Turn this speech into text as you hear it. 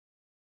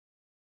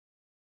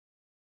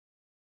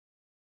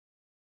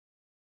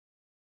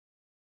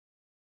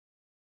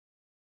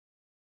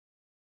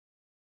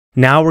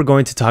Now we're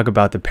going to talk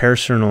about the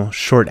parasternal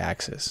short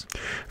axis.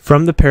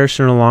 From the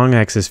parasternal long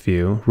axis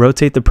view,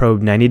 rotate the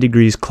probe 90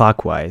 degrees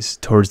clockwise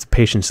towards the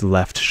patient's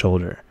left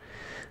shoulder.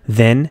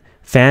 Then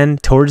fan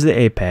towards the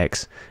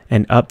apex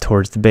and up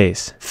towards the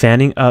base.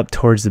 Fanning up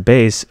towards the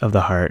base of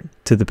the heart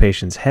to the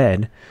patient's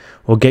head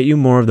will get you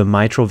more of the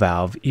mitral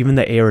valve, even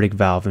the aortic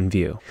valve in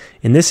view.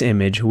 In this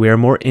image, we are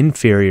more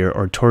inferior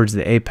or towards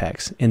the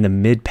apex in the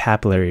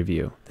mid-papillary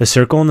view. The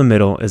circle in the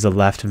middle is the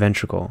left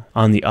ventricle.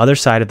 On the other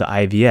side of the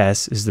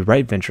IVS is the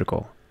right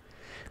ventricle.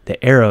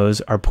 The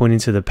arrows are pointing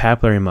to the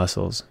papillary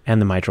muscles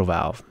and the mitral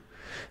valve.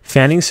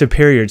 Fanning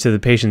superior to the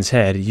patient's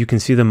head, you can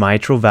see the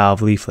mitral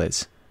valve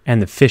leaflets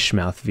and the fish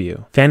mouth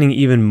view. Fanning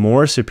even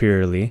more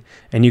superiorly,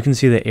 and you can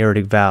see the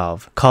aortic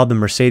valve, called the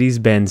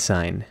Mercedes-Benz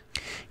sign.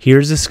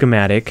 Here's a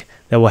schematic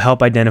that will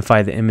help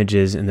identify the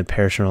images in the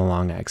parasternal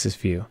long axis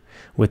view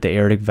with the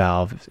aortic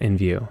valve in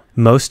view.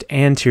 Most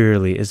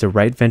anteriorly is the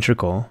right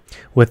ventricle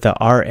with the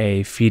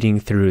RA feeding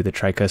through the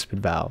tricuspid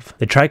valve.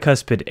 The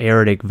tricuspid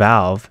aortic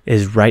valve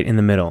is right in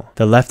the middle.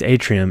 The left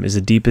atrium is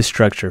the deepest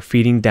structure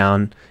feeding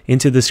down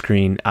into the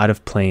screen out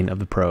of plane of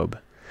the probe.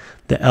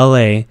 The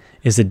LA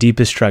is the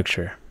deepest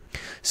structure.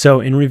 So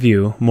in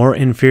review, more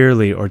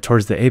inferiorly or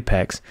towards the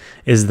apex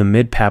is the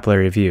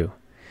mid-papillary view.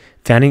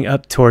 Fanning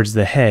up towards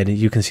the head,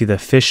 you can see the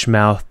fish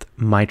mouth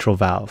mitral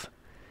valve.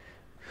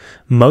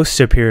 Most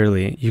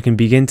superiorly, you can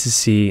begin to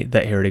see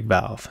the aortic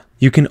valve.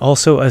 You can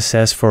also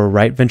assess for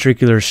right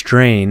ventricular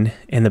strain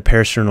in the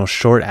parasternal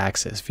short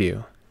axis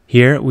view.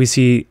 Here we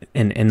see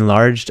an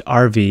enlarged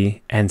RV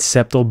and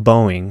septal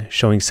bowing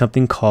showing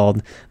something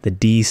called the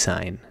D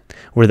sign,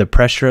 where the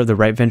pressure of the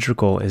right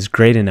ventricle is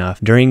great enough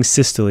during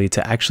systole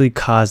to actually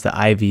cause the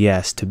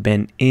IVS to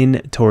bend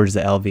in towards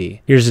the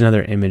LV. Here's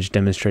another image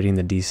demonstrating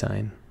the D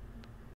sign.